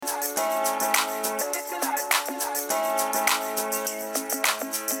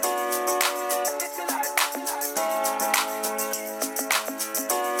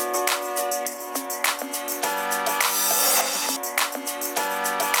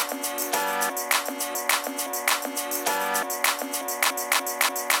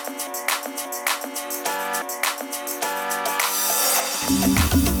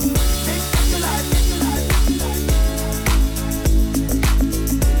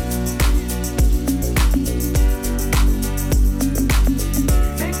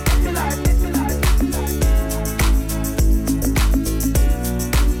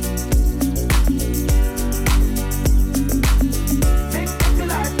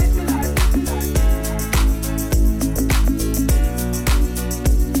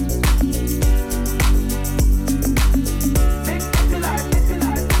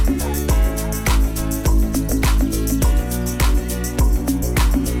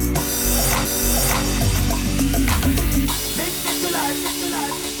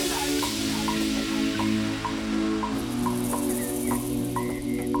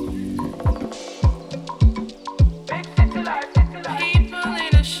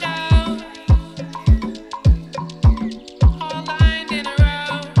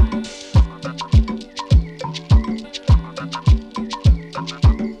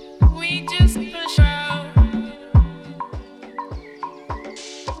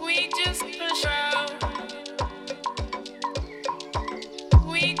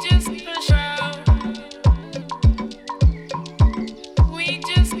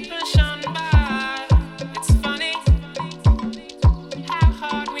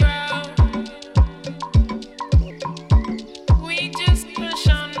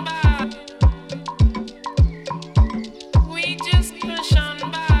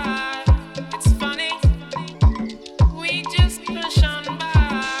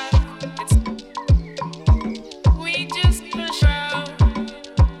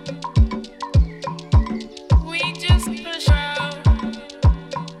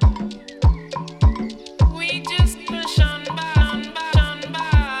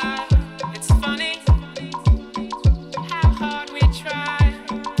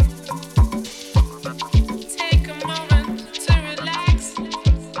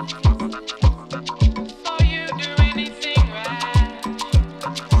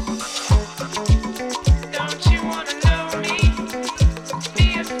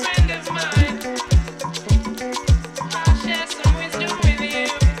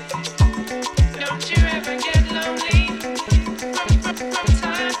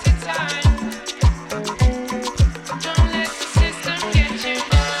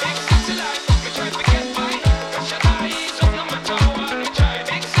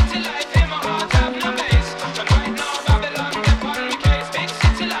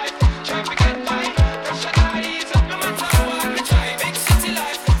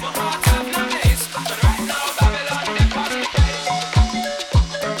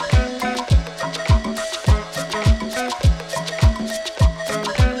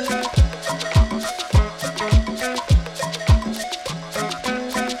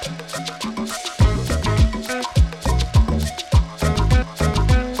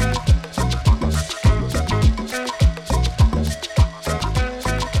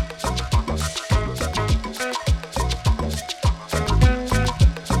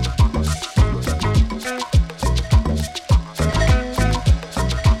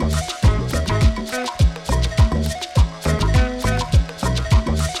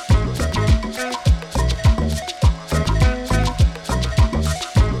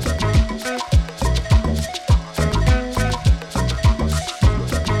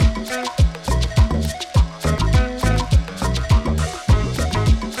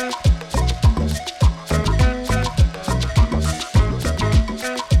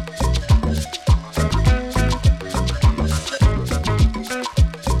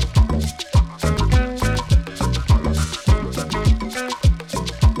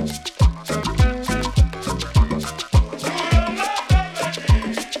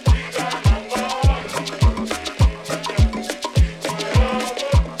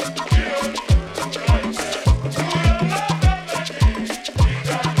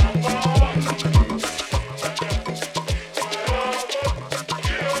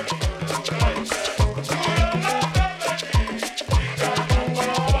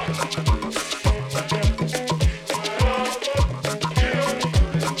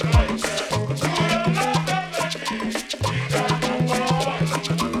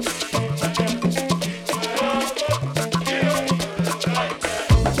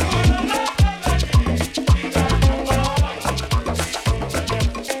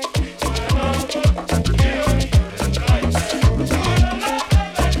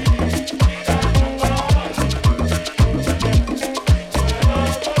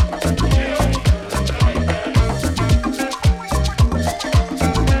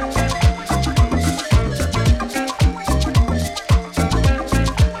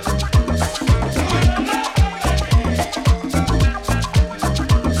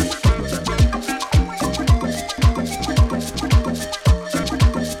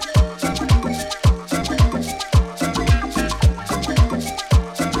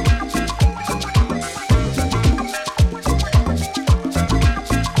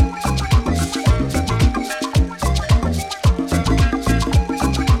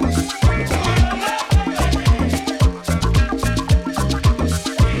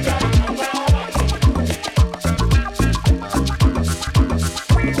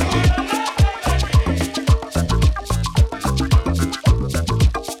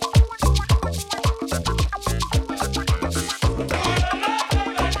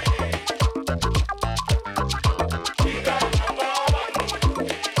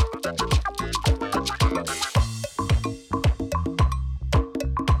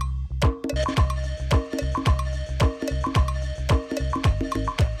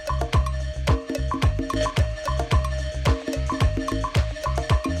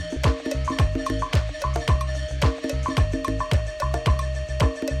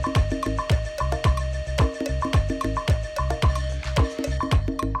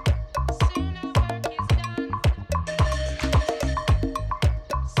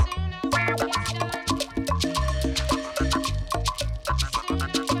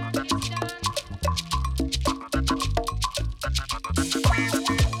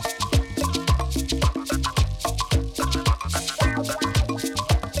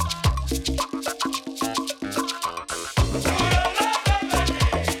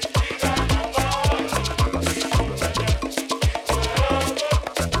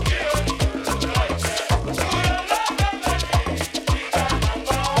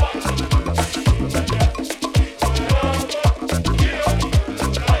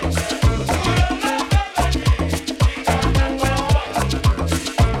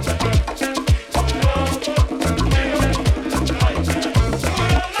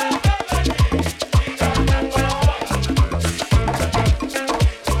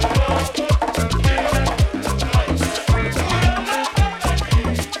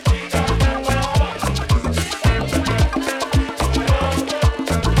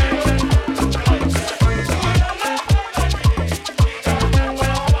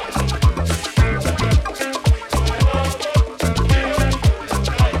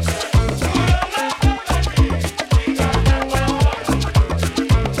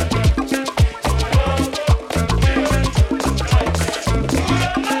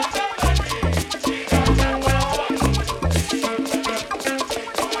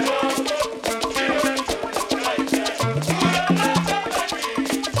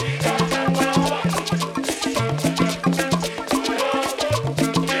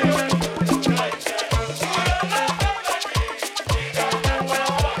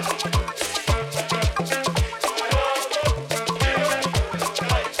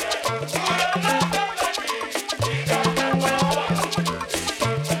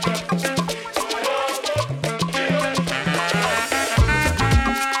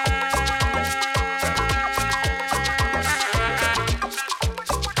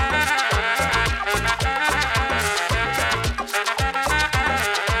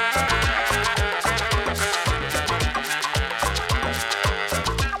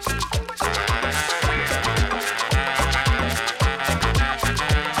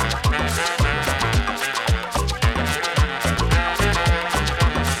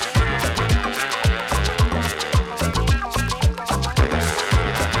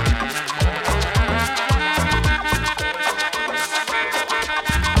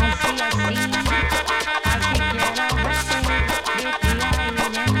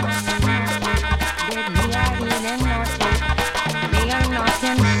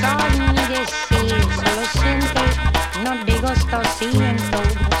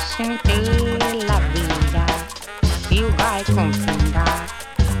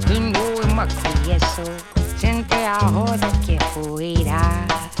eso. Siente ahora que fuera.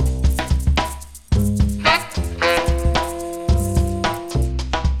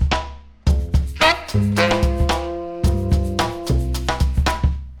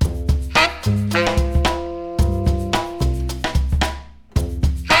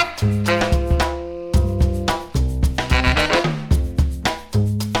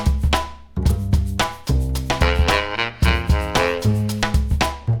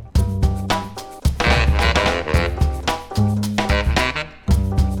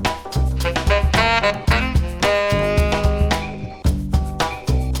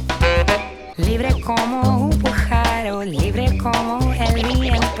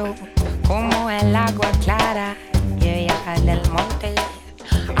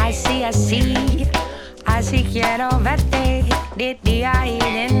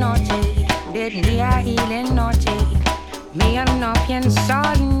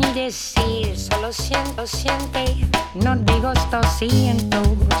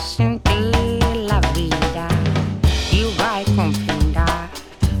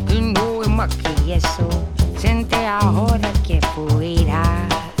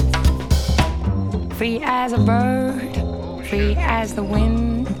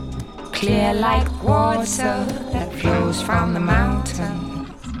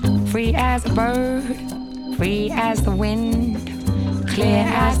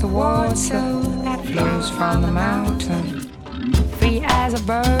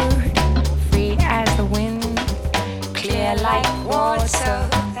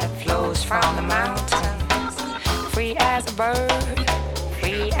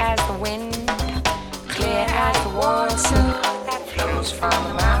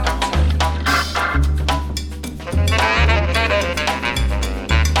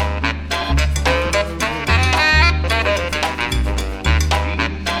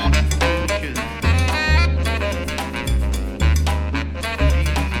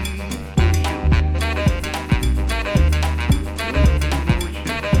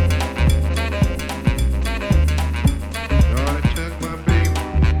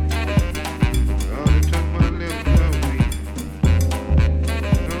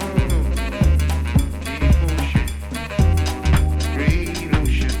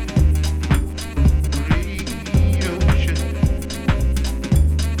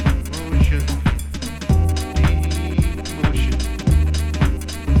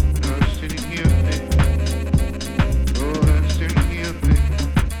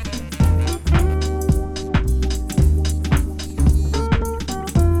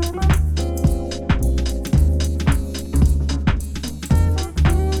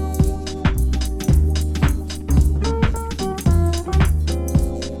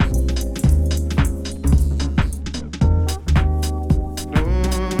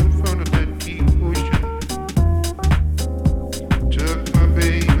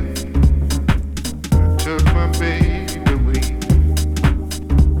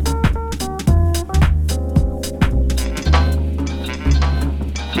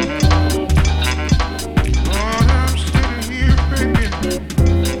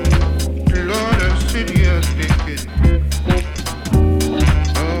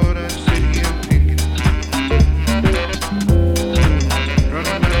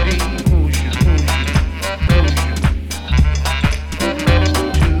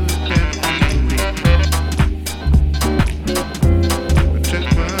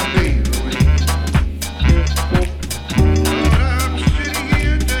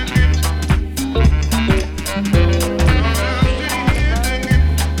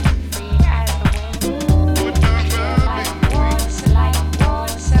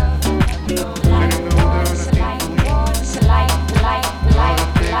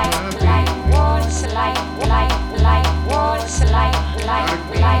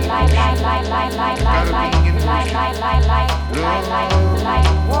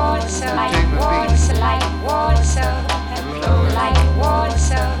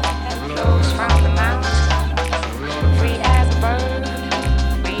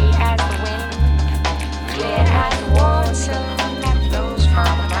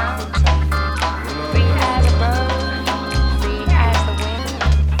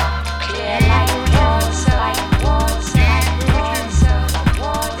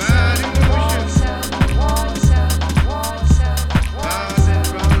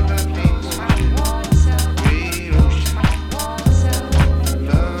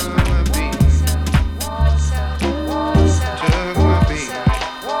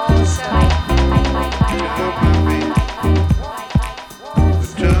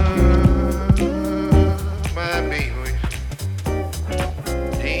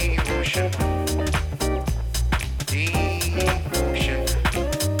 Devotion.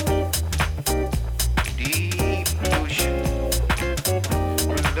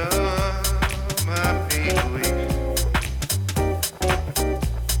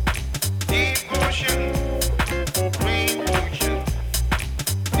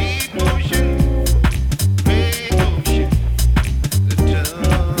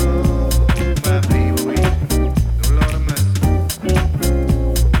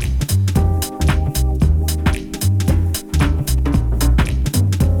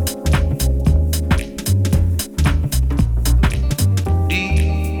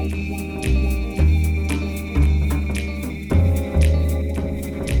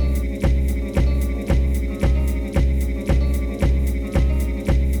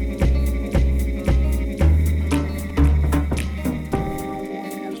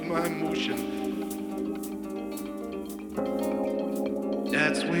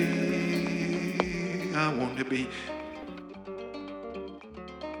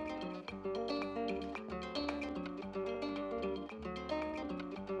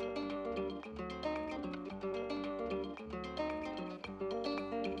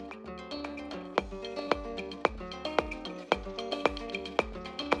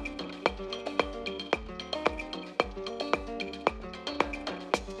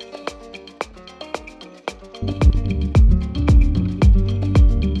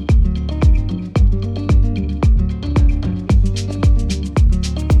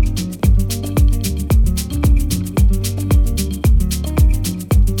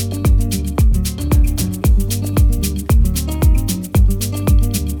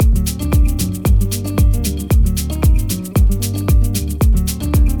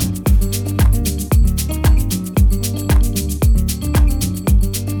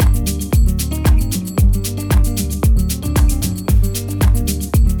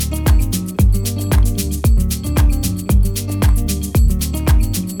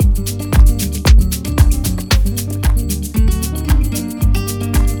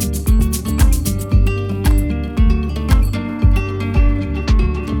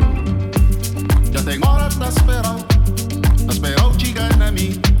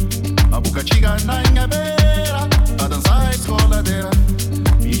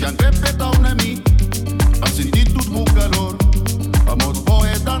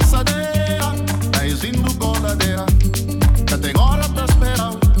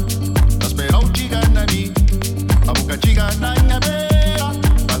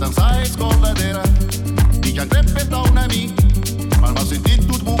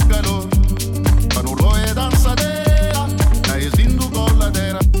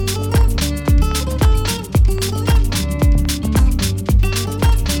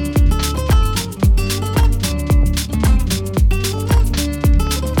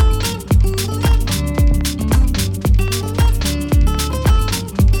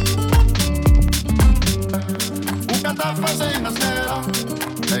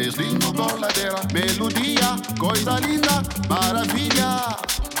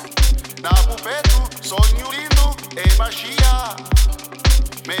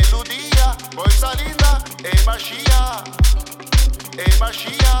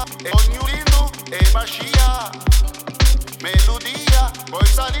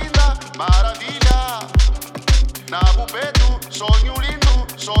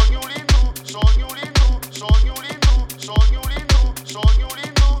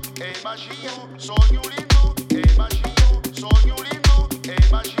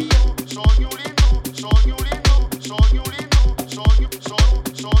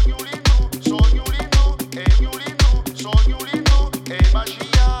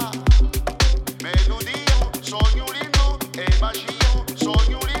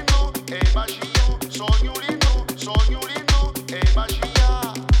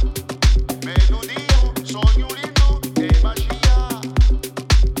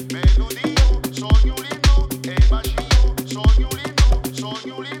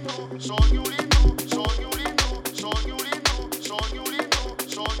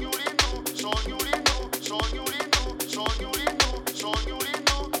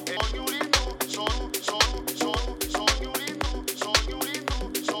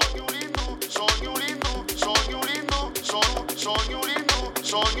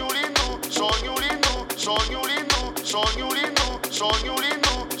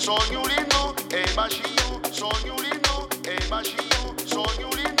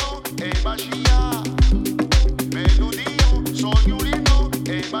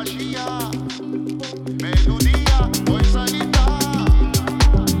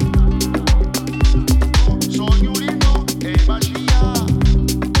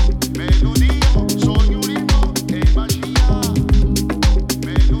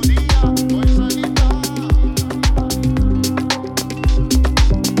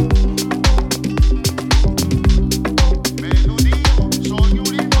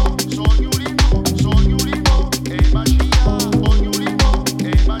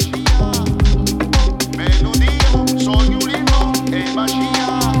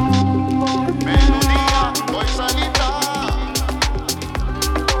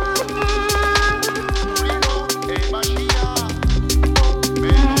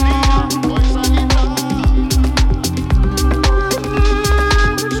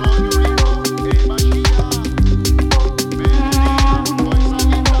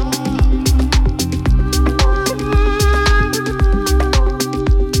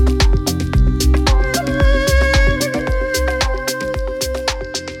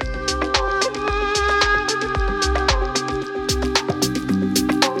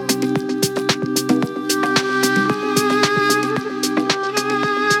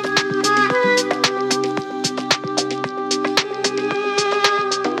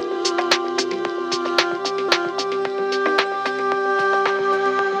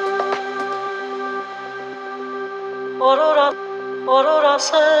 Aurora, aurora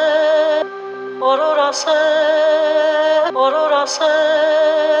se, aurora se, aurora se,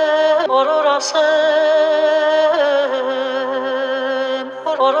 aurora se,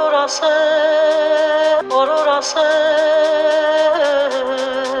 aurora se, aurora se,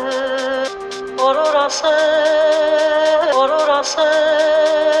 aurora se, aurora se,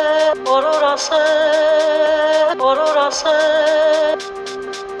 aurora se, aurora se,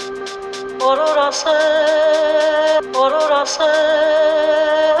 aurora se, aurora se,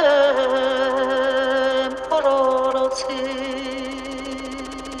 aurora si,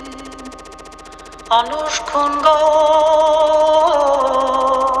 anush kunga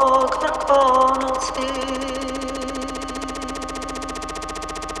karkana si.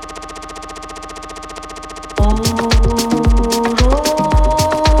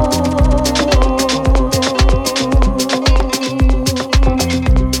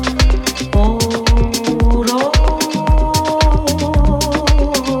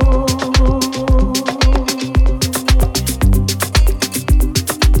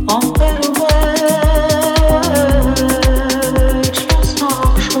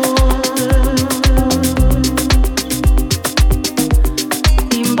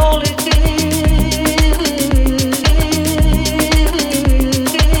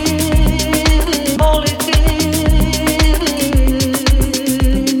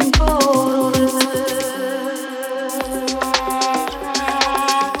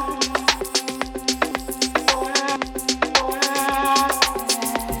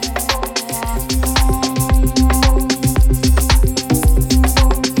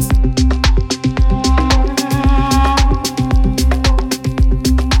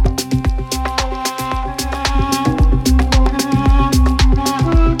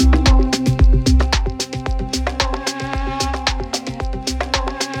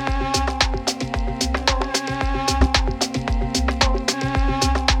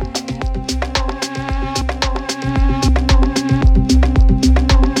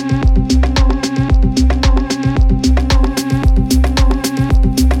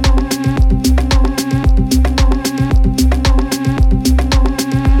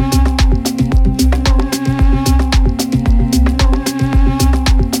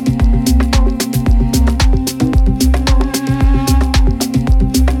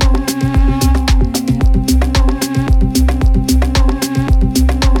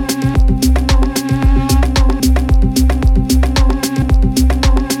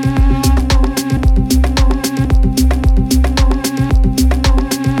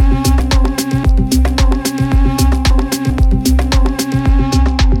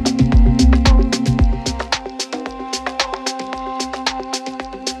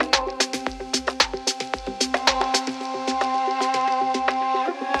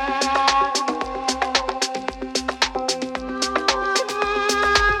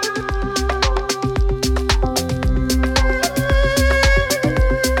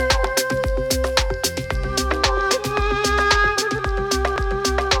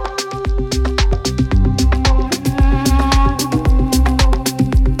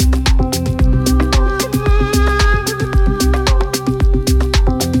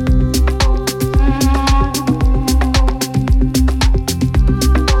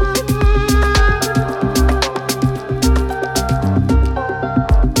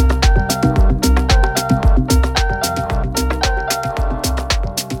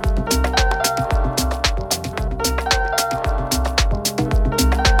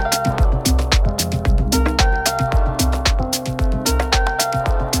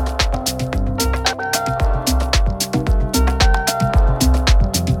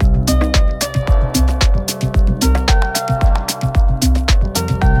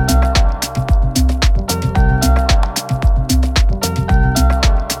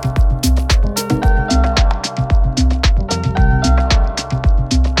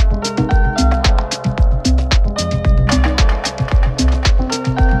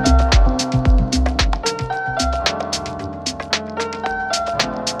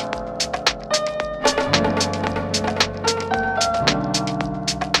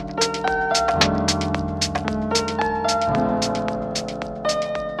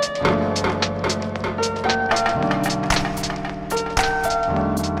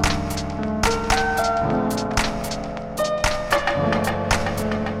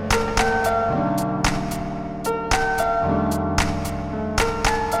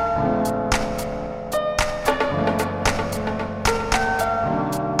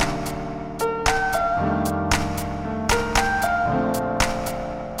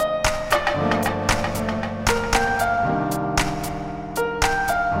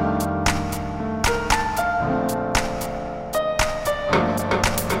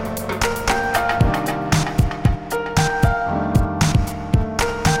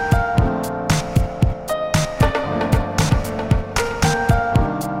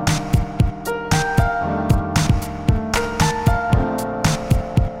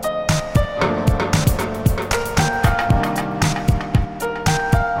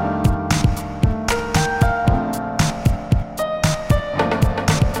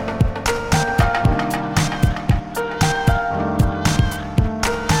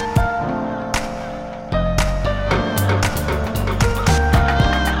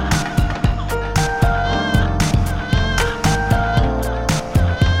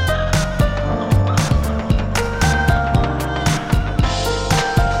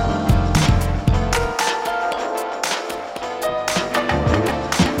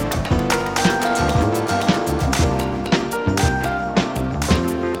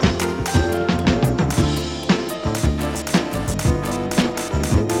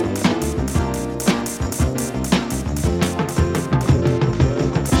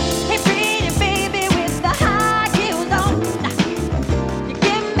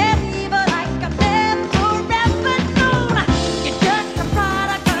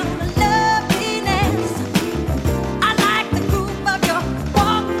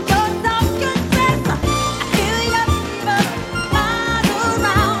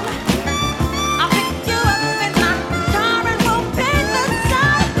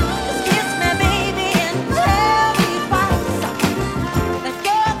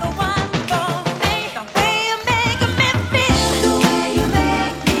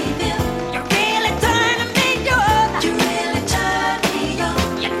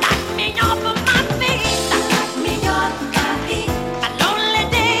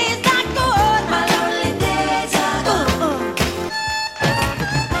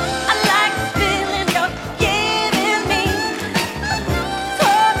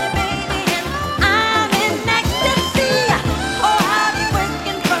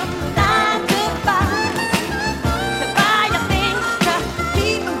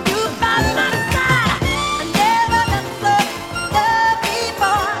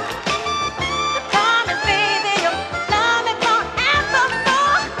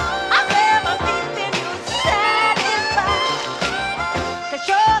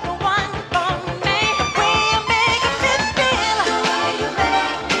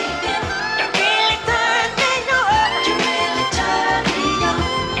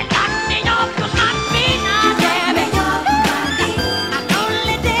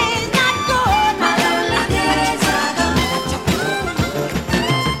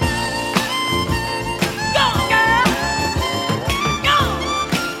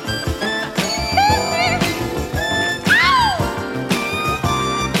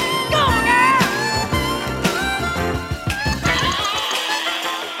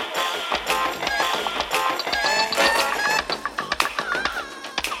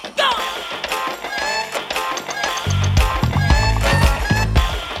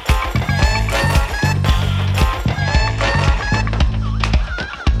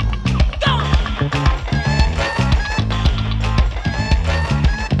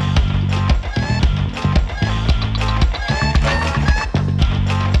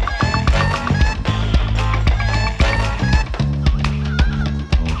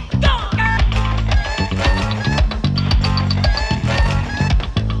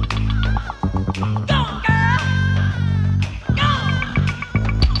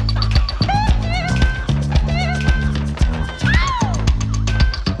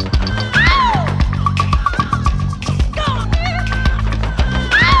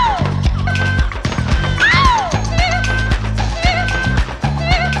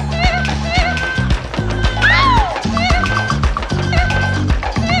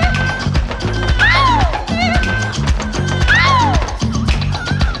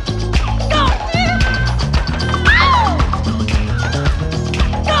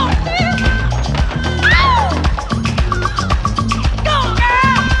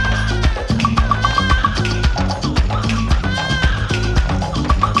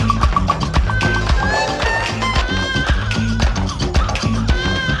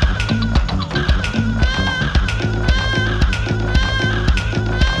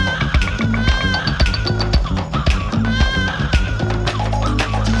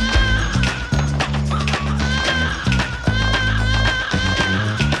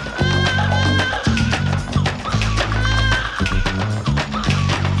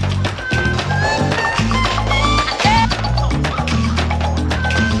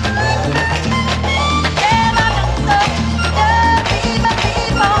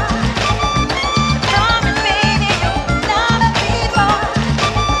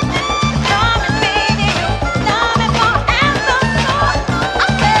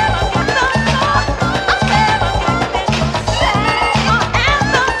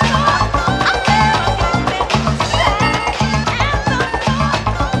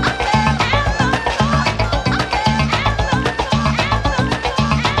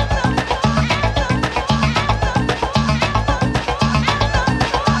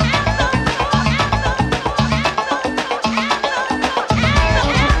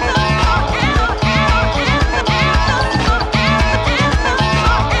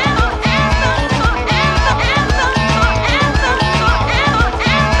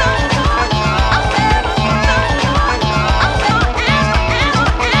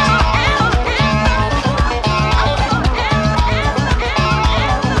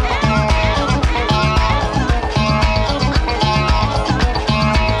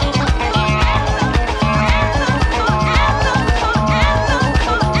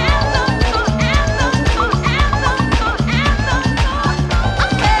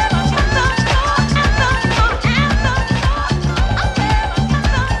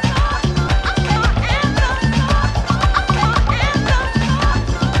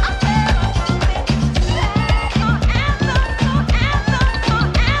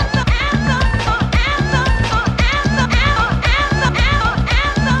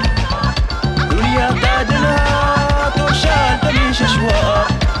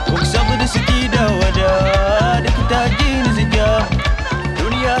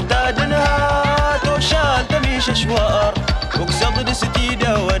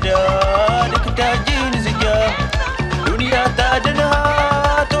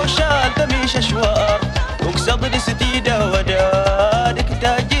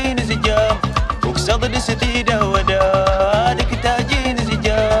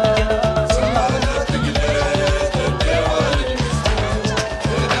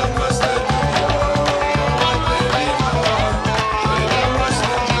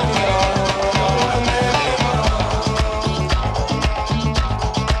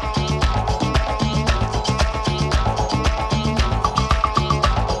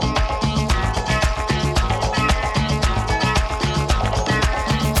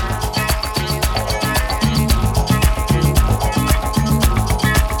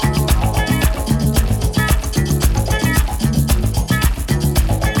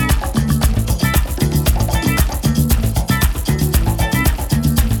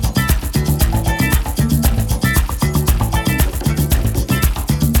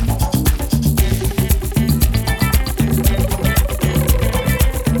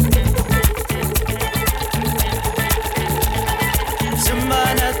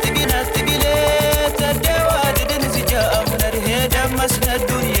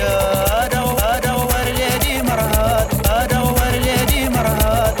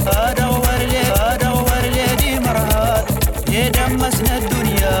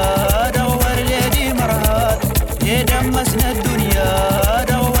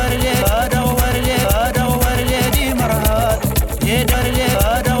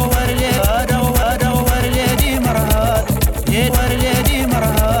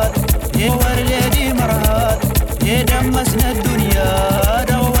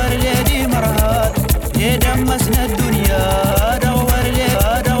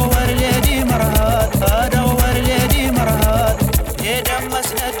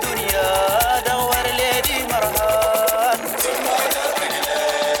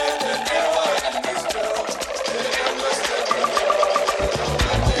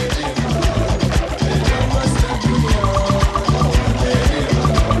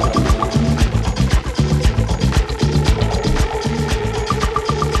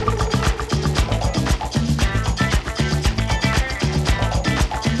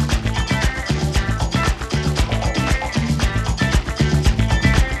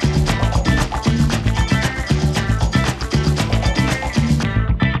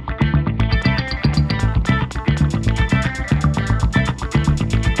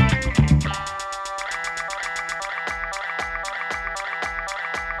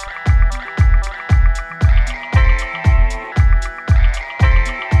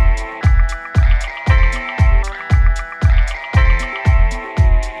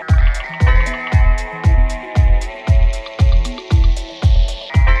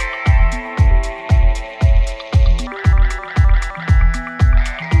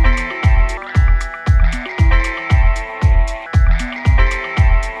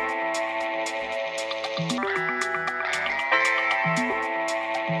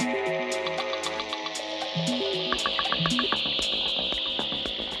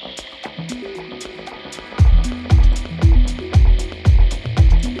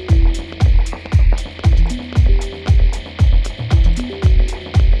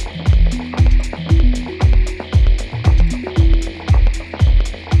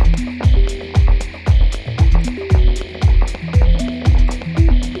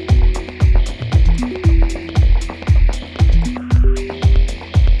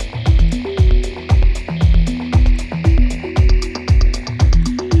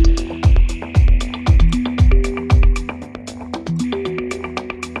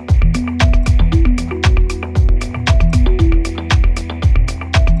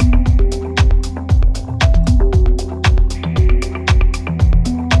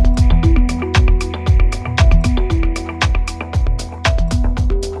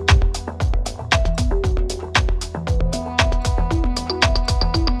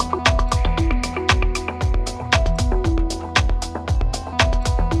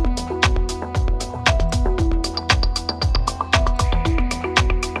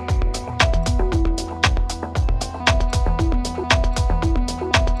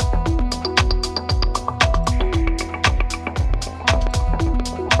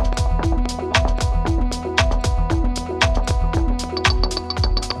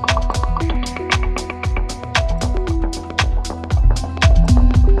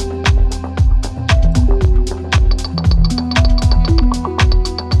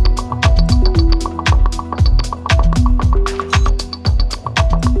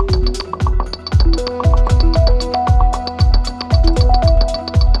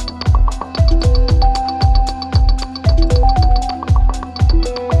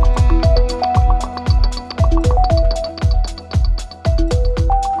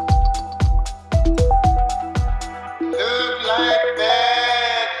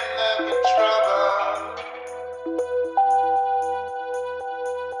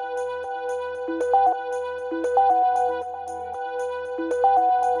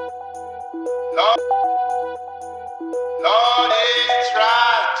 Lord, it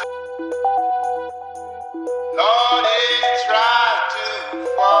tried to, Lord, it tried to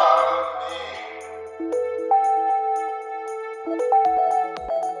follow me.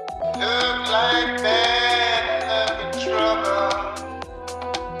 Look like bad luck and trouble.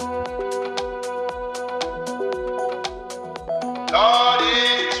 Lord,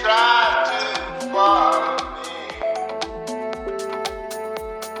 it tried to follow me.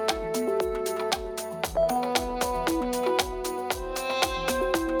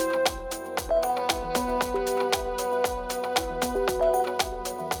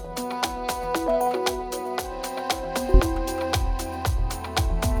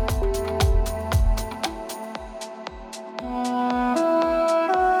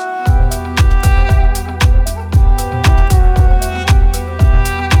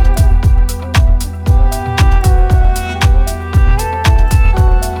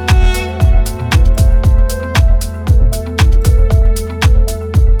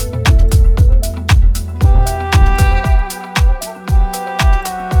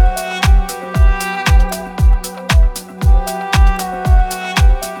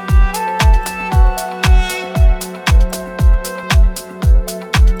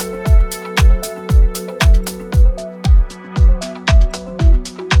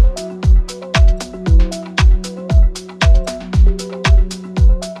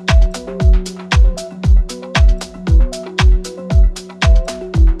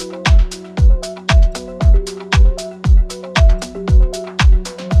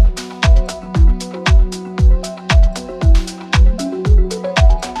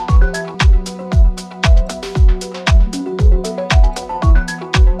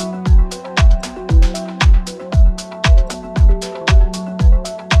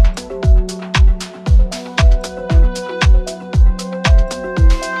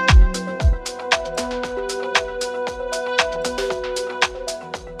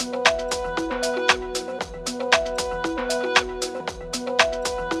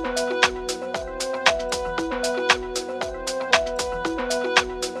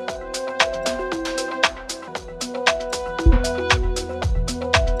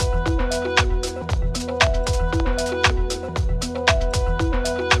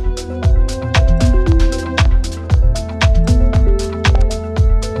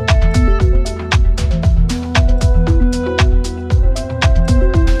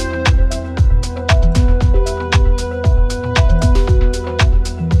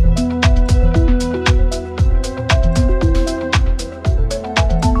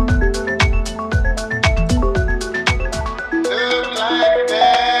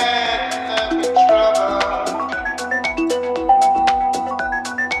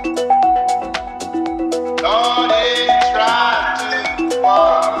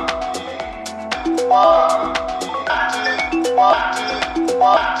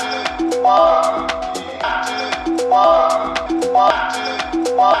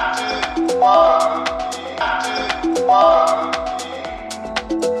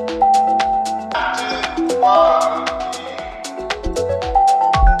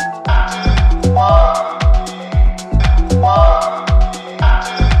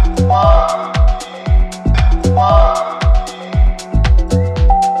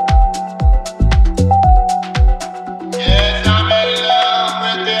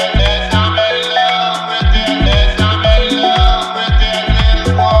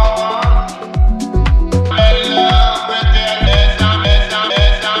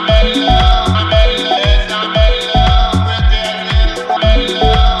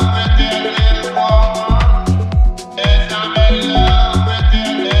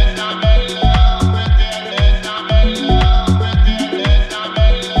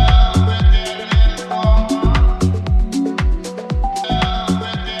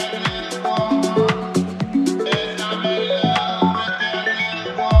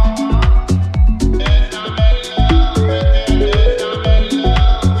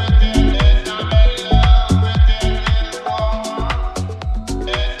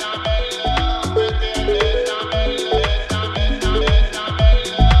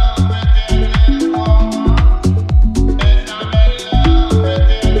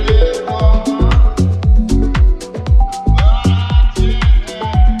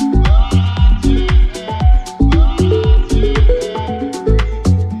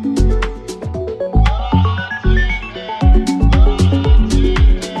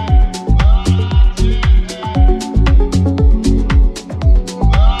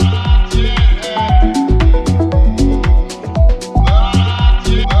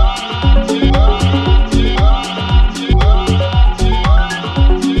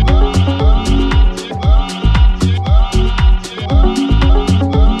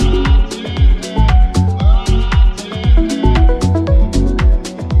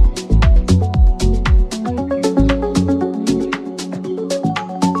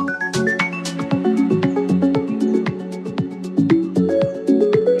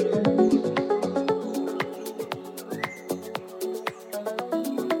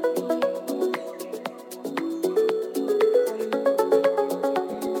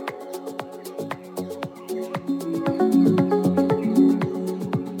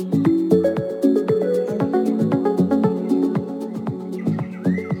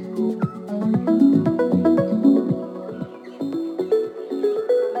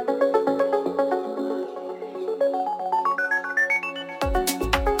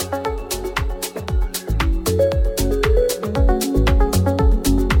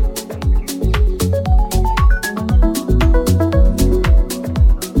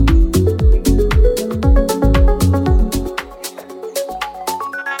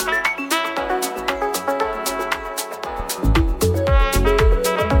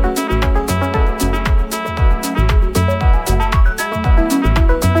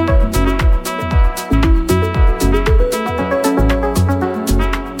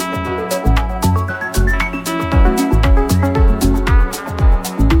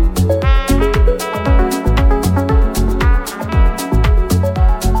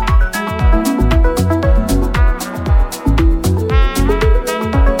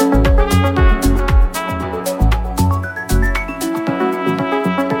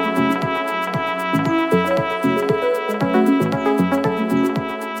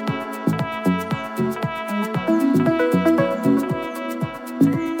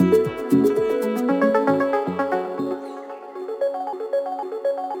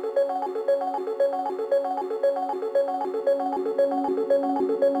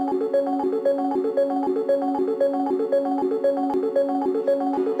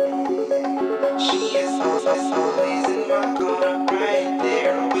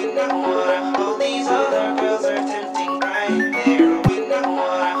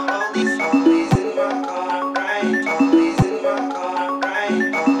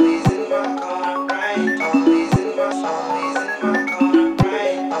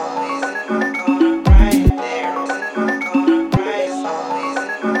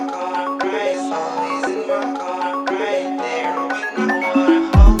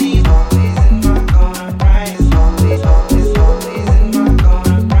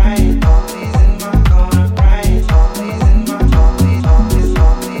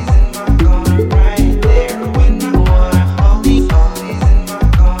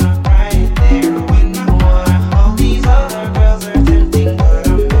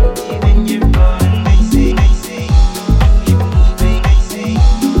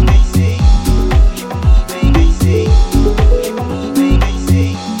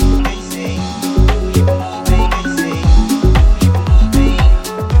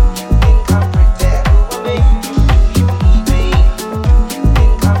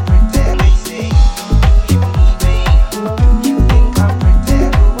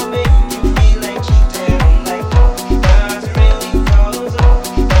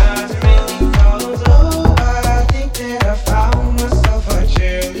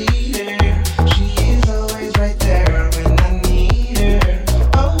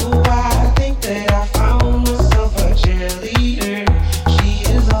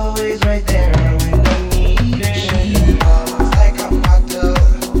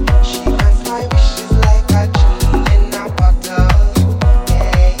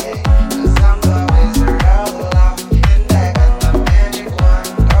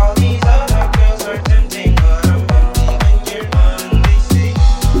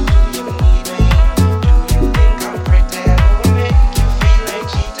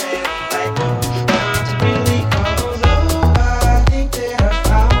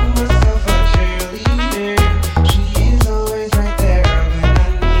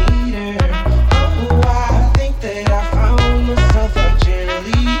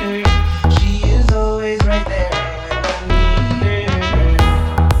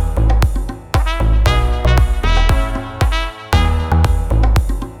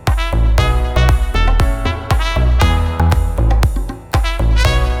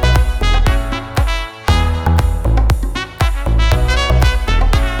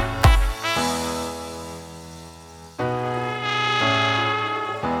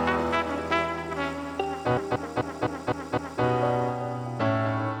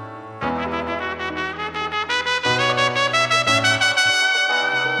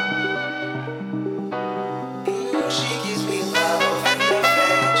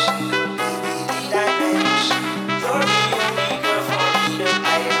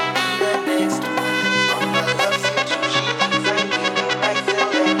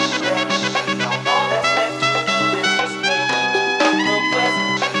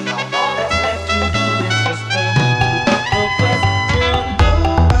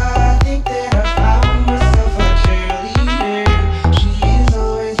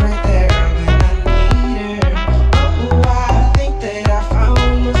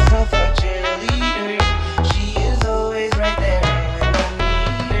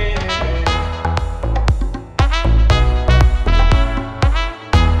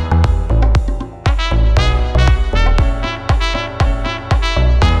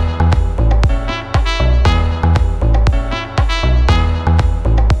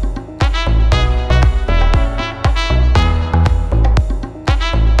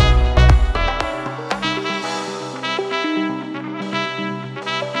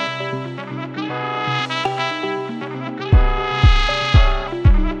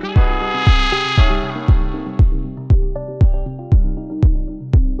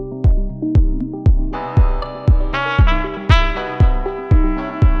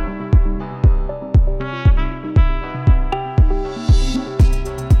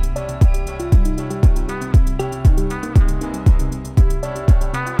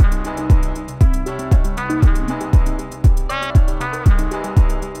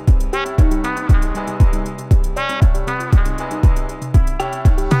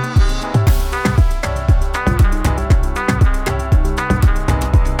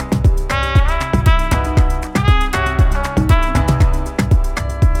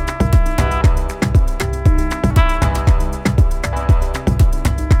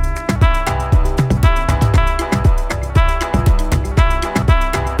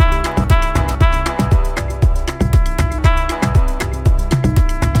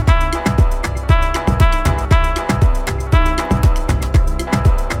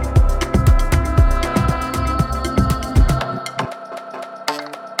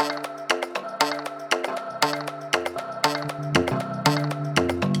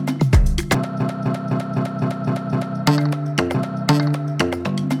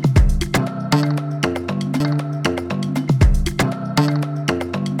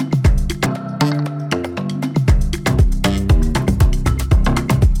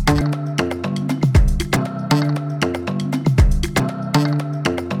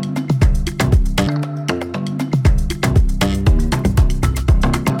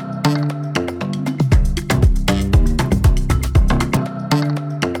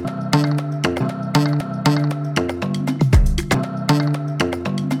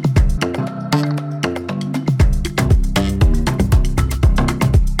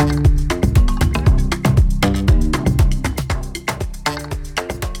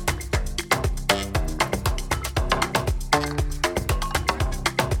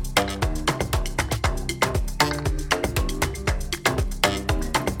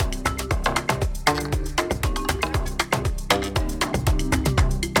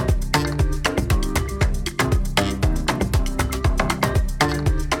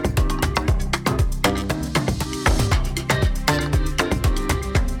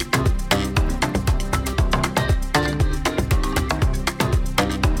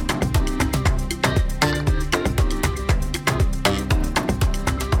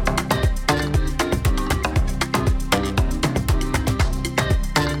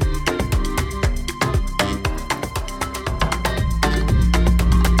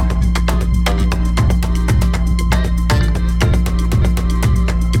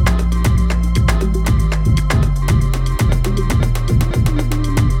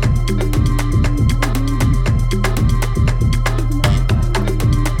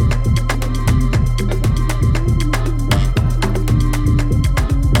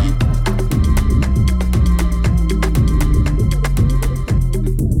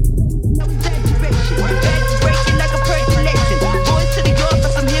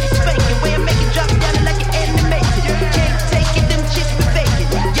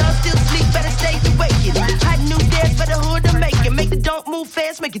 move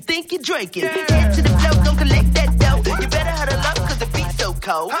fast, make you think you're drinking. Head to the flow, don't collect that dough. You better huddle up, cause the beat's so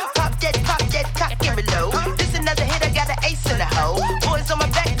cold. Pop that, cock and reload. This another hit, I got an ace in the hole. Boys on my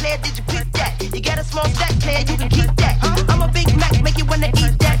back, player, did you pick that? You got a small stack, player, you can keep that. I'm a Big Mac, make you wanna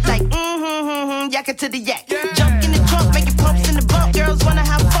eat that. Like, yakkert to the yak. Jump in the trunk, make you pumps in the bump. Girls wanna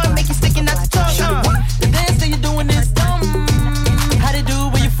have fun, make you sticking out the tongue. The dance that you're doing is dumb. How they do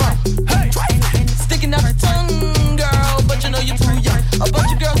where you from? Sticking out the tongue, girl, but you know you're too young. A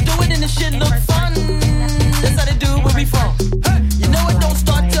bunch of girls do it and the shit look fun. That's how they do where we from. You know it don't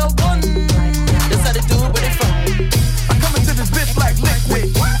start till 1. That's how they do it where they from. I come into this bitch like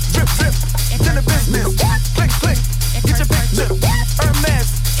liquid. Drip, drip, to the business. Click, click, get your picture. Hermes,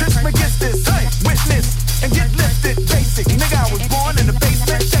 Tristan against this. Witness and get lifted. Basic, nigga, I was born in the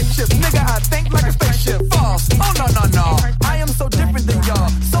basement. Shape shift, nigga, I think like a spaceship. False, oh no, no, no. I am so different than y'all,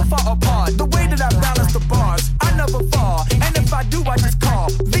 so far apart. The way that I balance the bars, I never fall. And if I do, I just call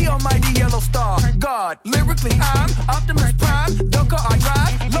the almighty yellow star. God, lyrically I'm Optimus Prime. Dunker I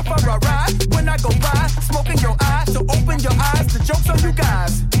drive, look I ride. When I go by, smoke in your eye. So open your eyes, the joke's on you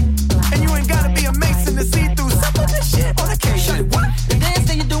guys. And you ain't gotta be a Mason to see through some of this shit on occasion. What? The dance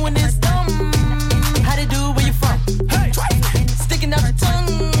that you're doing is dumb. How they do where you from? Sticking out the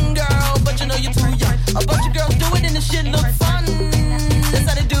tongue, girl, but you know you're too young. A bunch of girls do it and the shit look fun. That's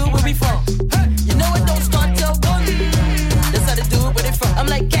how they do it where we from. You know it don't start till 1. That's how they do it where they from. I'm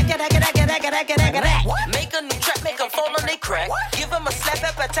like, make a new track, make them fall on they crack. Give them a slap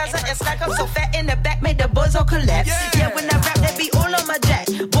appetizer and snack. I'm so fat in the back, make the boys all collapse. Yeah, when I rap, that be all on my jack.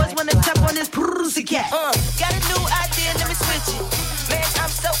 Boys wanna tap on this pussy cat. Got a new idea, let me switch it. Man, I'm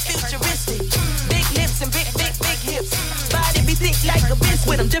so futuristic. Big lips and big hips. Body be thick like a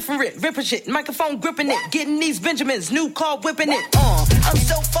biscuit. I'm different, ripping shit. Microphone gripping it. Getting these Benjamins, new car whipping it. I'm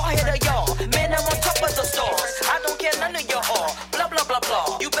so far ahead of y'all. Man, I'm on top of the stars. I don't care none of your all. Blah, blah, blah,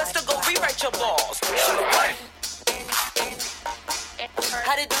 blah. You best to go rewrite your balls.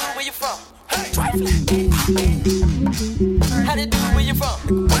 How they do it where you from? How they do it where you from?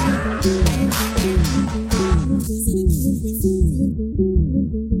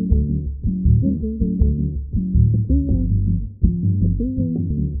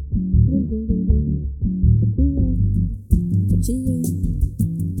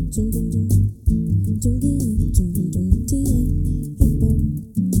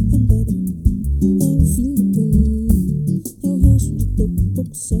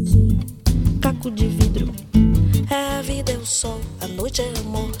 Caco de vidro, é a vida, é o sol, a noite é a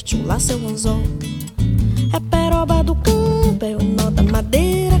morte, o laço é o anzol. É peroba do campo, é o nó da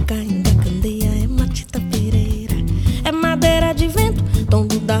madeira, caindo a candeia, é matita pereira. É madeira de vento,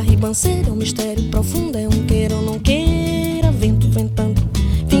 tombo da ribanceira, é um mistério profundo, é um queira ou não queira. Vento ventando,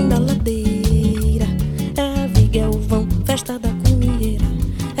 fim da ladeira. É a viga, é o vão, festa da comieira.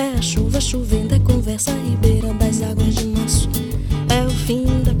 É a chuva chovendo, é conversa ribeira das águas de março. É o fim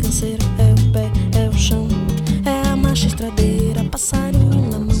da canseira, é o pé, é o chão. É a marcha estradeira, passarinho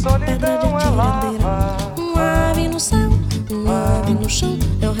na mão, pedra de atiradeira. Uma ave no céu, uma ave no chão.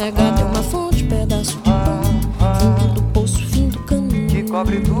 É o regato, é uma fonte, pedaço de pão. Fundo do poço, fim do caminho que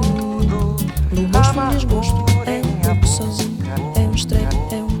cobre tudo. No gosto e desgosto, é um pouco sozinho. É um estrepe,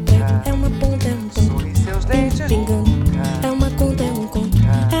 é um prego, é uma ponta, é um ponto. Pingando, é uma conta, é um conto.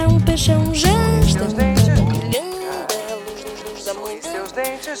 É um peixe, é um gesto, é um teto brilhando. É a luz dos luz da manhã.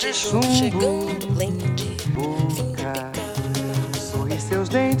 De chumbo chegando, lenha de fim do pecado. Sorri seus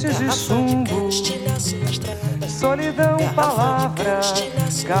dentes de chumbo. Estilhaço na estrada. Solidão, palavra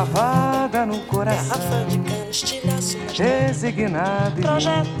cavada no coração. Resignado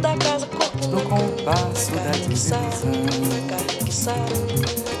Projeto da casa, corpo no compasso da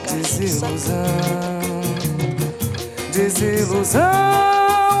desilusão. Desilusão,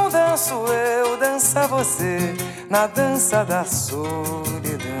 danço eu, dança você na dança da solidão.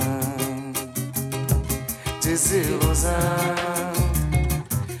 Desilusão,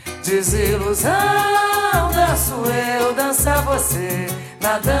 danço eu, dança você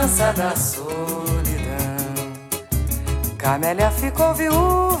na dança da solidão. Camélia ficou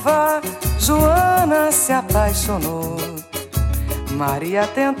viúva, Joana se apaixonou. Maria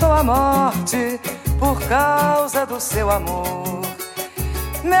tentou a morte por causa do seu amor.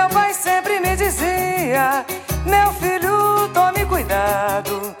 Meu pai sempre me dizia: meu filho, tome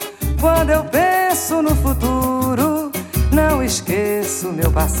cuidado. Quando eu penso no futuro, não esqueço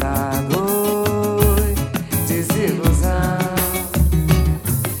meu passado. Desilusão,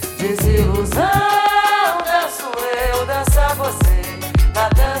 danço eu, dança você na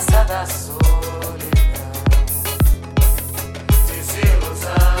dança da solidão.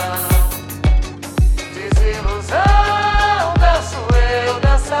 Desilusão, danço eu.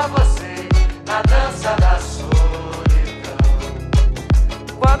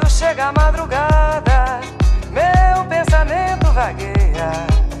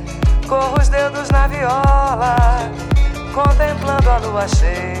 lua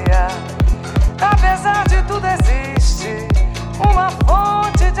cheia. Apesar de tudo existe uma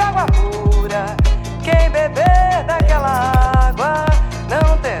fonte de água pura. Quem beber daquela água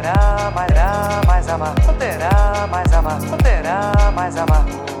não terá mais amar, não terá mais amar, não terá mais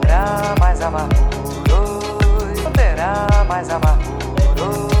amargura, mais amargura, não terá mais amargura,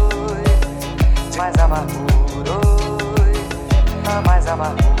 mais amargura, mais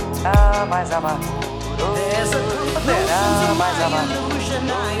amargura, mais amargura. There's a conclusion to my illusion,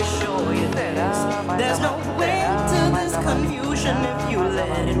 I assure you this. There's no end to this confusion if you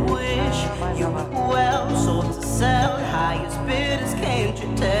let it wish. You well sold to sell, highest bidders, can't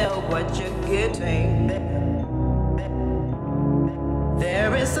you tell what you're getting?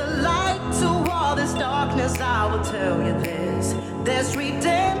 There is a light to all this darkness, I will tell you this. There's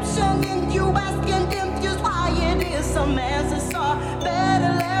redemption in you, asking confused why it is some answers are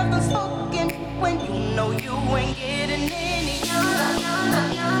better left unspoken when you know you ain't getting any.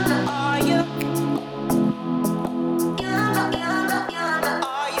 Are you?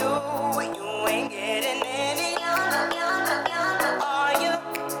 Are you? You ain't getting any. Are you? Are you? You ain't getting any. Are you? Are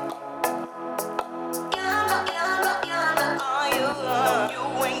you? You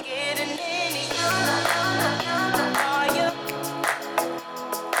ain't getting any. Are you?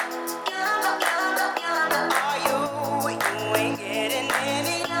 Are you? You ain't getting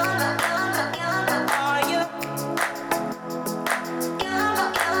any.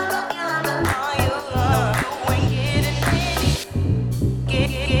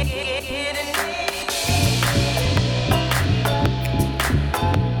 Getting any.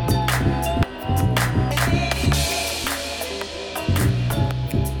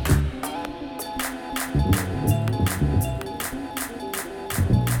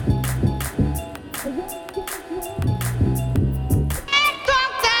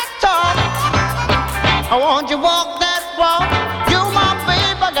 I want you walk that walk. You my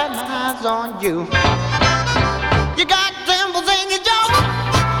babe, I got my eyes on you. You got dimples in your jaw.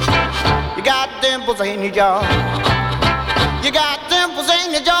 You got dimples in your jaw. You got dimples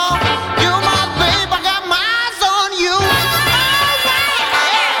in your jaw. You my babe, I got my eyes on you.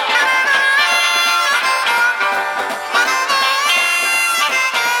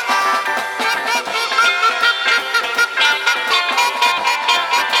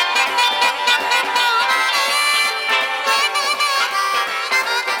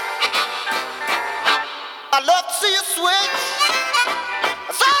 I love to see you switch.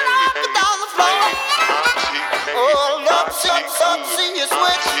 I saw it up and down the floor. Oh, I love to see you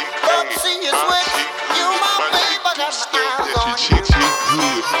switch. Love to see you switch. You my babe, I got my eyes on you.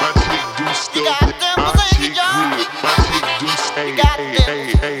 You got dimples in your jaw. You got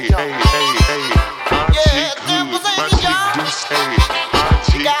dimples in your jaw. Yeah, dimples in your jaw.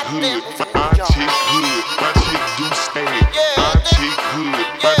 You got dimples in your jaw.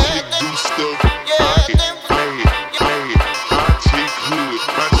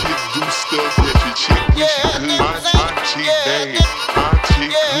 Yeah,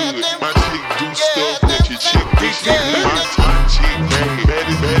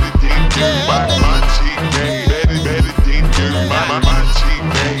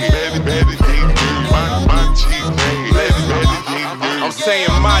 I'm saying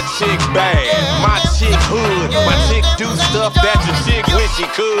my chick bad, my chick hood, my chick do stuff that your chick wish she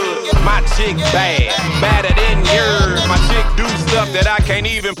could. My chick bad, badder than yours. My chick do stuff that I can't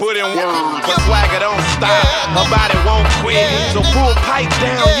even put in words. Her swagger don't stop, her body won't quit. So pull pipe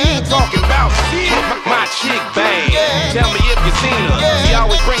down, you ain't talking about shit. My chick bad, tell me if you seen her. She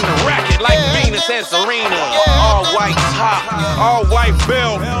always bring the racket like Venus and Serena. All white top, all white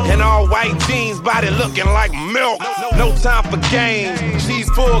belt, and all white jeans, body looking like milk. No time for games, she's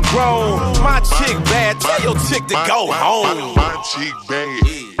full grown. My chick bad, tell your chick to go home. My chick bad,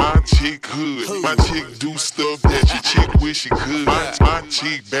 my chick hood, my chick do stuff that your chick wish she could. My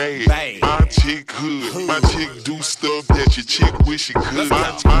chick bad, my chick hood, my chick do stuff that your chick wish she could.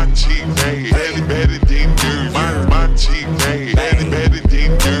 My chick bad, better than yours. My chick bad, better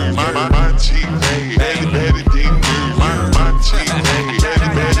than yours. My chick bad, better than yours. My chick bad,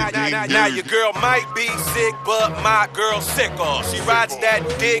 better than yours. Now your girl might be sick, but my girl's sicker. She rides that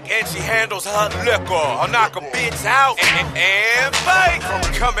dick and she handles her liquor. I'll knock a bitch out and fight.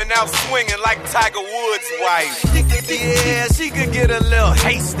 Coming out swinging like Tiger Woods' wife. Yeah, she could get a little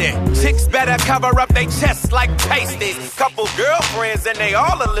hasty. Chicks better cover up they chests like pasties. Couple girlfriends and they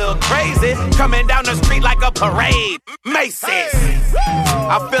all a little crazy. Coming down the street like a parade. Macy's.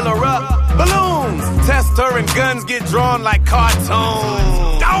 I fill her up. Balloons, test her and guns get drawn like cartoons.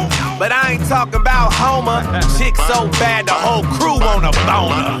 But I ain't talking about Homer. Chick so bad the whole crew wanna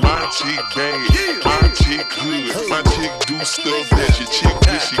boner. My chick bad, my chick good. My chick do stuff that your chick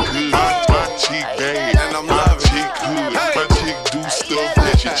wish she could. My chick bad, and I'm my chick good. My chick do stuff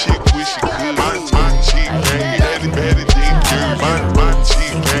that your chick wish she could. My chick bad, daddy daddy ginger. My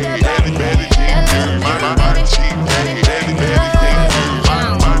chick bad, daddy daddy ginger. My chick bad, daddy daddy ginger.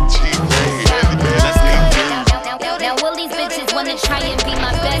 My chick bad, daddy daddy ginger. Now will these bitches wanna try and be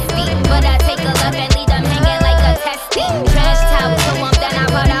my bestie, but I take a look and leave them hanging like a testy. Trash towel to them, then I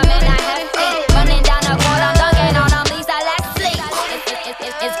put them in a hefty. Running down the court, I'm dunking on them, Lisa Leslie.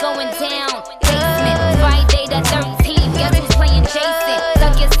 It's going down. Basement, Friday the 13th. Guess who's playing Jason?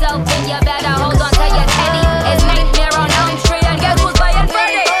 Tuck yourself in, you better hold on to your teddy. It's Nightmare on Elm Street, and guess who's playing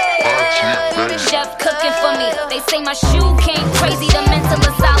Freddy? Chef cooking for me. They say my shoe came crazy. The mental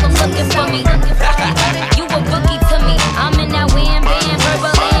asylum looking for me. You a bookie to me. I'm in that wham bam,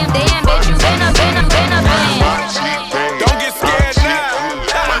 purple lamb. Damn, bitch, you been a band. Don't get scared now.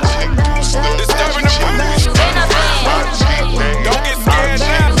 Disturbing the peace. You been a band. Don't get scared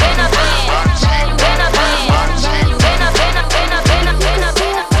now. You been a band. You been a band. You been a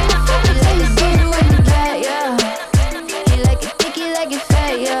He like it thick, he like it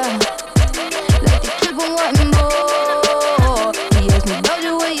fat, yeah. Like to keep on wanting more. He asked me,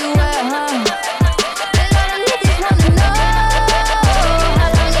 Doja, where you at, huh? And all the niggas wanna know how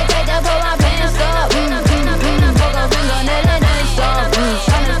long it take to pull my pants up. Poke a fingernail and then some.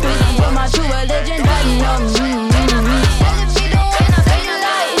 Tryna squeeze and put my true religion button up. And if you don't wanna say you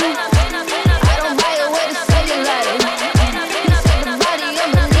like, I don't buy it with a say you like. He said the body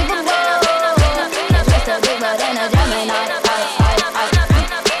unbelievable. Just a big butt and a Gemini.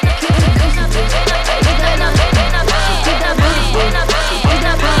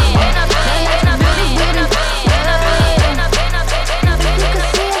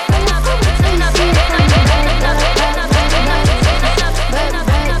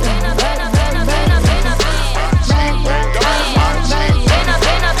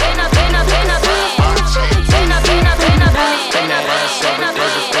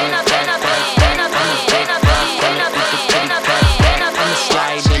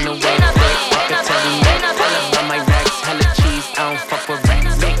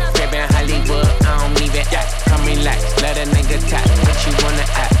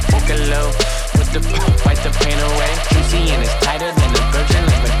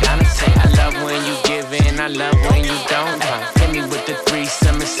 I love when you don't. Hit me with the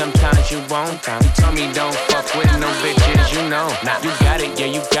threesome and sometimes you won't. You told me don't fuck with no bitches, you know. You got it, yeah,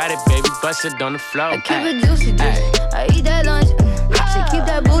 you got it, baby. Bust it on the floor. I keep it juicy, I eat that lunch. She keep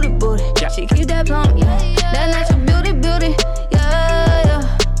that booty. She keep that plump, yeah. That natural beauty, yeah.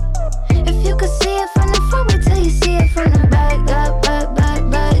 If you could see it from the front, wait till you see it from the back. Back,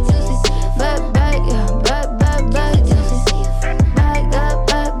 juicy. Back, yeah. Back, juicy. Back,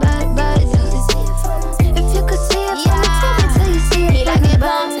 juicy. If you could see it from the top, wait till you see it. He like it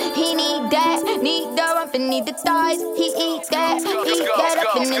bumps, he need the rump and need the thighs. He eat that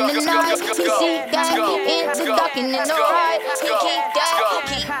up and in the night. He see that in the dark and in the right. He keep it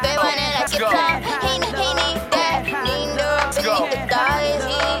running like it pump. He need that, need the rump and need the thighs.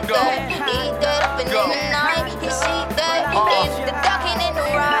 He eat that up and in the night. He see that in the dark and in the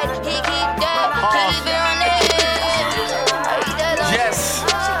right. He keep it running. I eat that lunch. Yes.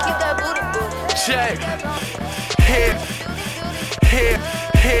 She keep that booty. Check. Here,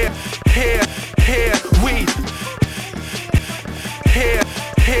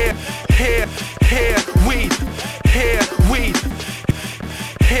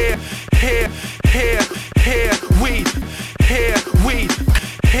 we. Here,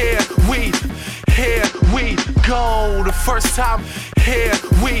 we. Here we go. The first time. Here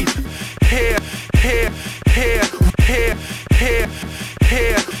we. Here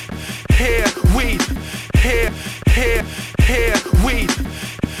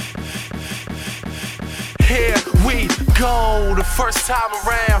we go. The first time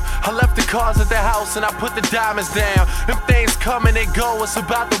around, I left the cars at the house and I put the diamonds down. Them things come and they go, it's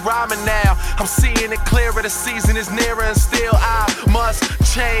about the rhyming now. I'm seeing it clearer, the season is nearer and still I must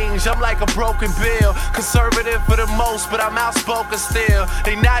change. I'm like a broken bill, conservative for the most, but I'm outspoken still.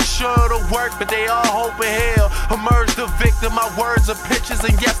 They not sure it'll work, but they all hope and heal. Emerge the victim, my words are pictures,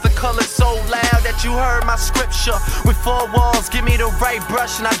 and yes, the color's so loud that you heard my scripture. With 4 walls, give me the right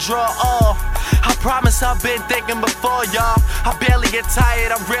brush and I draw all. I promise I've been thinking before y'all. I barely get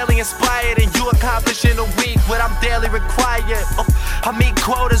tired, I'm rarely inspired, and you accomplish in a week what I'm daily required. I meet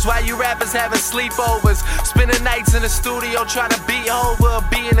quotas while you rappers having sleepovers. Spending nights in the studio trying to be over,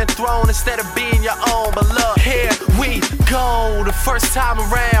 being enthroned instead of being your own. But look, here we go. The first time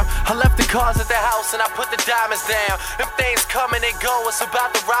around, I left the cars at the house and I put the diamonds down. Them things come and they go, it's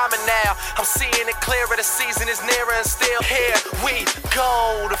about the rhyming now. I'm seeing it clearer, the season is nearer and still here we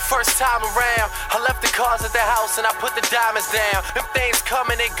go. The first time around, I left the cars at the house and I put the diamonds down. Them things come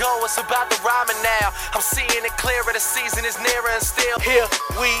and they go, it's about the rhyming now. I'm seeing it clearer, the season is nearer and still here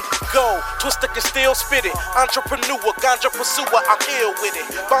we go. Twister can still spit it. Entrepreneur, ganja pursuer, I'm ill with it.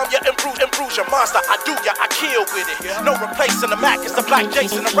 Bomb ya, improve your monster, I do ya, I kill with it. No replacing the Mac, it's the Black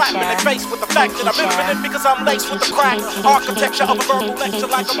Jason. I'm rapping and faced with the fact that I'm infinite because I'm laced with the crack. Architecture of a verbal lecture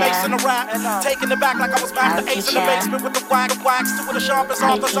like a mason, a rap. Taking it back like I was Master Ace in the basement with the wax. Two of the sharpest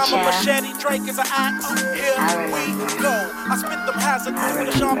authors, I'm a machete, Drake is an axe. Here we go. I spit them hazard, two of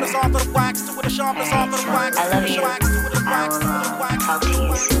the sharpest author of wax. Two of the sharpest author of wax. I love you. I will talk to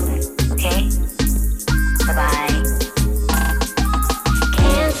you soon, okay? Bye-bye.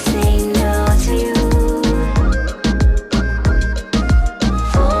 Can't say no to you.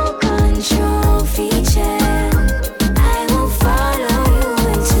 Full control feature. I will follow you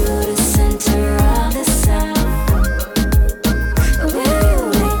into the center of the sun. Will you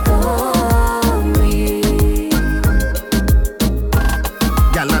let go of me?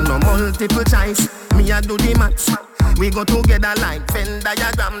 Y'all are no multiple choice. Me a do the maths. We go together like Venn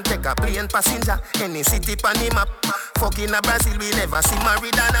diagram. Take a plane passenger, any city pan the map. Fucking a Brazil, we never see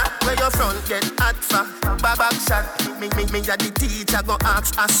Maridana. Where your front get hot for back shot. Me a the teacher go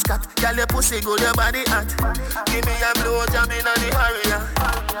ask Ascot. Girl your pussy good, your body hot. Give me a blow job in the area.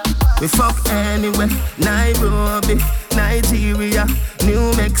 We fuck anywhere, Nairobi, Nigeria,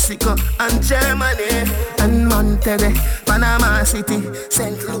 New Mexico, and Germany, and Monterrey, Panama City,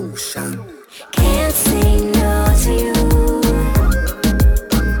 St. Lucia. Can't say no to you.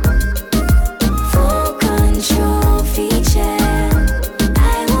 Full control feature.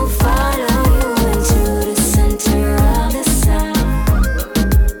 I will follow you into the center of the sun.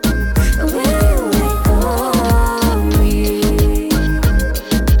 Will you let go of me?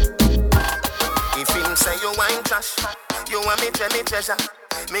 If him say you wine trash, you want me treasure.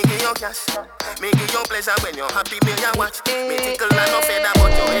 Me give you cash, me give you pleasure when you're happy, me you watch. Me tickle and no feather,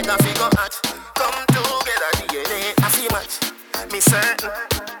 but your head a figure hatch. Come together, DNA a fi match. Me certain.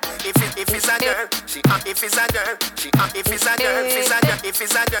 If it's a girl, if it's a girl, if it's a girl,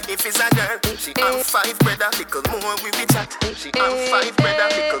 if it's a girl, she have 5 brother, little more we be chat. She have 5 brother,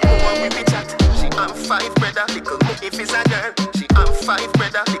 little more we be chat. She have 5 brother, little more. If it's a girl, she have 5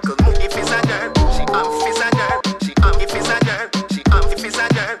 brother, little more. If it's a girl, she have if it's a girl, she have if it's a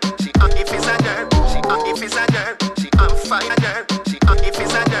girl, she have if it's a girl, she have if it's a girl, she have if it's a girl, she have 5 girl, she have if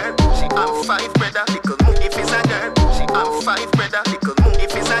it's a girl, she have 5 brother, little more. If it's a girl, she have 5 brother, little more.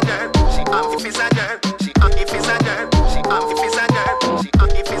 If it's a girl, she have if it's a girl, she have if it's a girl, she have if it's a girl, she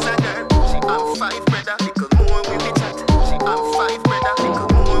have if it's a girl, she have 5 brother, little more we be chat. She have 5 brother, little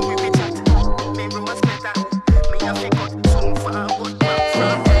more we be chat. Me rose better, me a fi cut soon forward back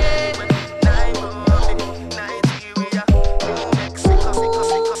from Nairobi, Nigeria, New Mexico.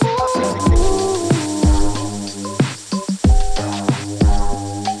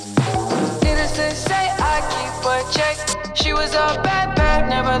 Needless to say, I keep a check. She was a bad,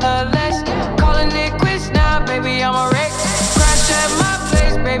 nevertheless. Calling it quits now, baby, I'm a wreck. Crashed at my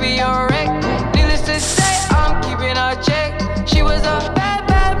place, baby, you're a wreck. Needless to say, I'm keeping a check. She was a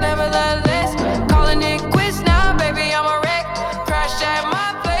bad, nevertheless. Calling it quits now, baby, I'm a wreck. Crashed at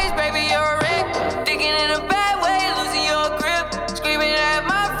my place, baby, you're a wreck. Thinking in a bad way, losing your grip. Screaming at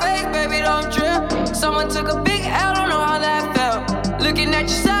my face, baby, don't trip. Someone took a big L, don't know how that felt. Looking at you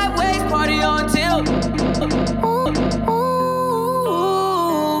sideways, party on tilt.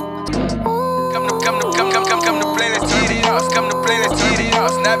 Come to play, let's get it out. Come to play, let's get it out.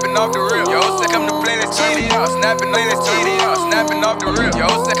 Snapping off the rip. Yo, say come to play, let's get it out. Snapping, play, let's get it out. Snapping off the rip. Yo,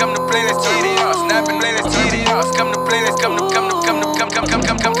 say come to play, let's get it out. Snapping, play, let's get it out. Come to play, let's come to play,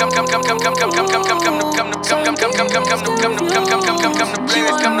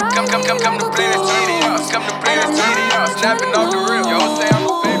 let's get it out. Come to play, let's get it out. Snapping off the rip. Yo, say I'm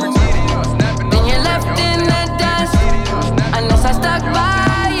a favorite. Then you're left in the dust, unless I stuck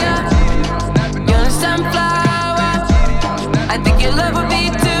by ya. You're the sunflower. I think your love would be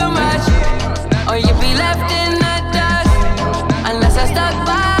too much, or you'd be left in the dust, unless I stuck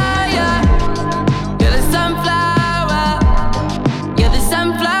by ya. You're the sunflower. You're the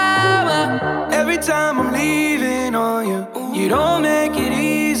sunflower. Every time I'm leaving on you, you don't make it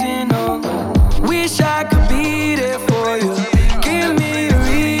easy, no. Wish I could be there for you. Give me a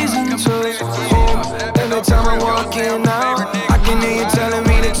reason to. Every time I'm walking out, I can hear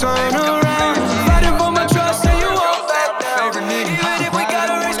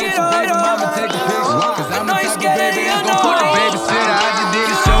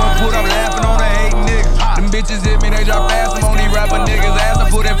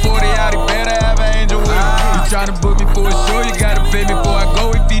tryna book me for a show, you gotta pay me before I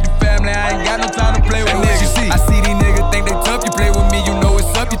go. We feed the family, I ain't got no time to play with niggas. I see these niggas think they tough, you play with me, you know it's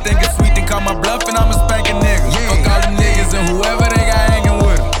up. You think it's sweet, then call my bluff and I'ma spank a nigga. Fuck all them niggas and whoever they got hanging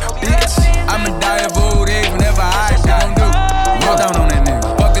with them. Bitch, I'ma die of old age whenever I die. Roll down on that nigga,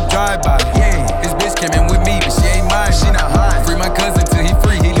 fuck a drive-by. This bitch came in with me, but she ain't mine, she not mine. Free my cousin till he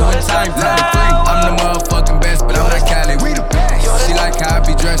free, he doing time free. I'm the motherfucking best, but I'm not Cali. We the best. She like how I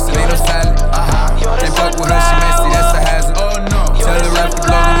be dressed, and ain't no salad. They fuck with her, she messy, that's a hazard. Oh no, tell the rap to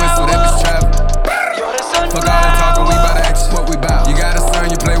blow the whistle, that bitch travel. Fuck all that talking, we bout action. What we bout? You got a son,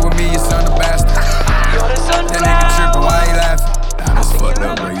 you play with me, your son a bastard. That nigga trippin', why he laughing? That's fucked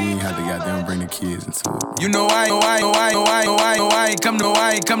up, bro. You ain't have to goddamn bring the kids into it. You know I ain't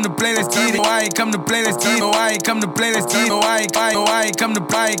come to play this kid. I ain't come to play this kid. I ain't come to play this kid. I ain't come to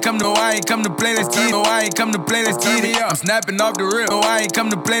play this kid. I ain't come to play this kid. I'm snapping off the rip. I ain't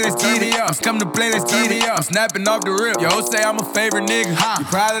come to play this kid. I'm come to play this kid. I'm snapping off the rip. Yo, say I'm a favorite nigga. You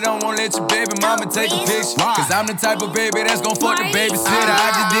probably don't wanna let your baby mama take a picture. Cause I'm the type of baby that's gon' fuck the babysitter.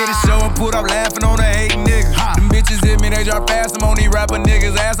 I just did a show and put up laughing on a hating nigga. Them bitches hit me, they drop fast. I'm on these rapper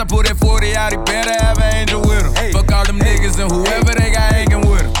niggas' ass. I put that 40 out, he better have an angel with him. Fuck all them niggas and whoever they got hanging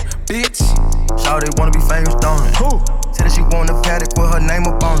with him. Bitch. Shawty wanna be famous, don't it? Who? Said that she want a paddock with her name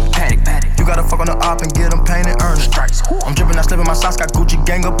up on it. Paddock. You gotta fuck on the op and get them painted, earn it. I'm drippin', I slippin' my socks, got Gucci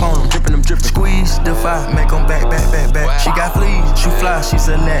gang up on them. Drippin'. Squeeze, defy, make them back. She got fleas, shoot fly, she's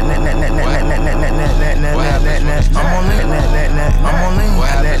a net. I'm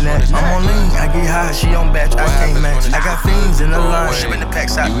on lean, I get high, she on batch, I can't match. I got fiends in the line, shipping the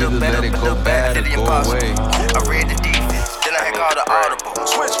packs out the better, did the impossible. I read the defense, then I had called the audible.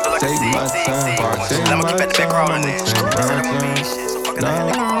 Switch, feel like a sequence. Let me get back to back crawling in. So fucking I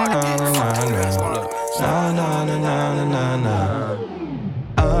had to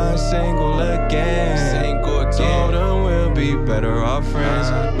I'm single again. Told her we'll be better off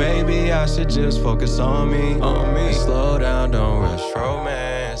friends. Maybe I should just focus on me. And slow down, don't rush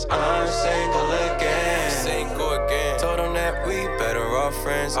romance. I'm single again. Told them that we better off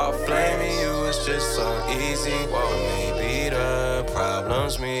friends. Blaming you is just so easy. Maybe the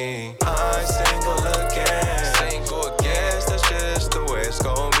problem's me. I'm single again. That's just the way it's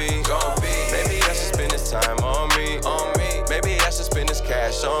gon' be. Maybe I should spend this time on me. Maybe I should spend this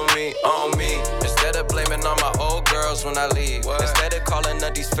cash on me. Instead of blaming all my old girls when I leave. Instead of calling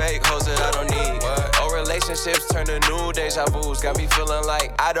up these fake hoes that I don't need. Old relationships turn to new deja vus. Got me feeling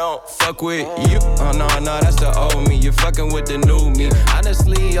like I don't fuck with you. Oh no, that's the old me. You're fucking with the new me.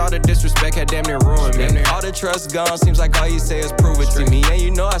 Honestly, all the disrespect had damn near ruined me. All the trust gone, seems like all you say is prove it to me. And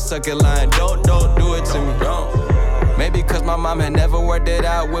you know I suck at lying. Don't do it to me. Maybe cause my mom had never worked it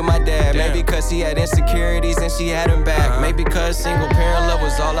out with my dad. Maybe cause he had insecurities and she had him back. Maybe cause single parent love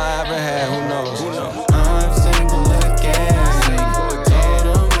was all I ever had. Who knows? I'm single again. Told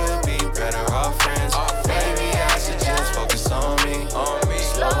him we'll be better off friends. Maybe I should just focus on me.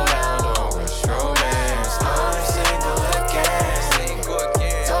 Slow down, don't rush romance. I'm single again.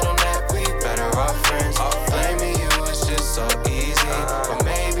 Told him that we better off friends. Blaming you is just so easy. But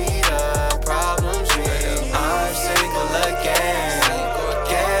maybe the problem's me. I'm single again.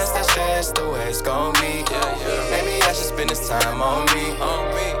 Guess that's just the way it's gon' be. Maybe I should spend this time on me.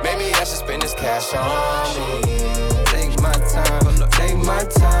 Maybe I should spend this cash on me. Take my time,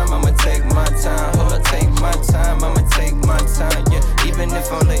 I'ma take my time. Hold up, take my time, I'ma take my time. Yeah, even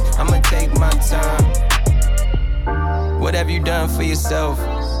if I'm late, I'ma take my time. What have you done for yourself?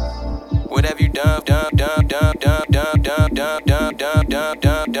 What have you done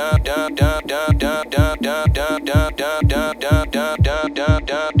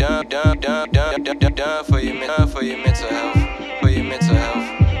for your mental health, for your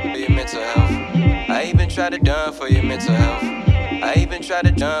mental health. I even tried to done for your mental health. I even tried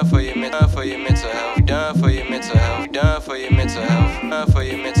to done for your mental health, done for your mental health, done for your mental health, done for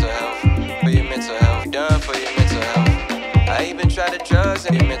your mental health, for your mental health, done for your mental health. I even tried the drugs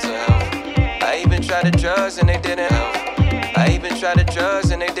and your mental health. I even tried the drugs and they didn't help. I even tried the drugs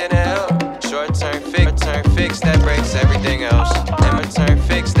and they didn't help. Short-term fix that breaks everything else. In return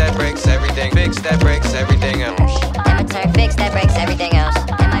fix that breaks everything. Fix that breaks everything else. In return fix that breaks everything else.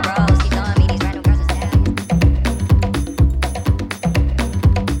 And my bros keep throwing me these random curses.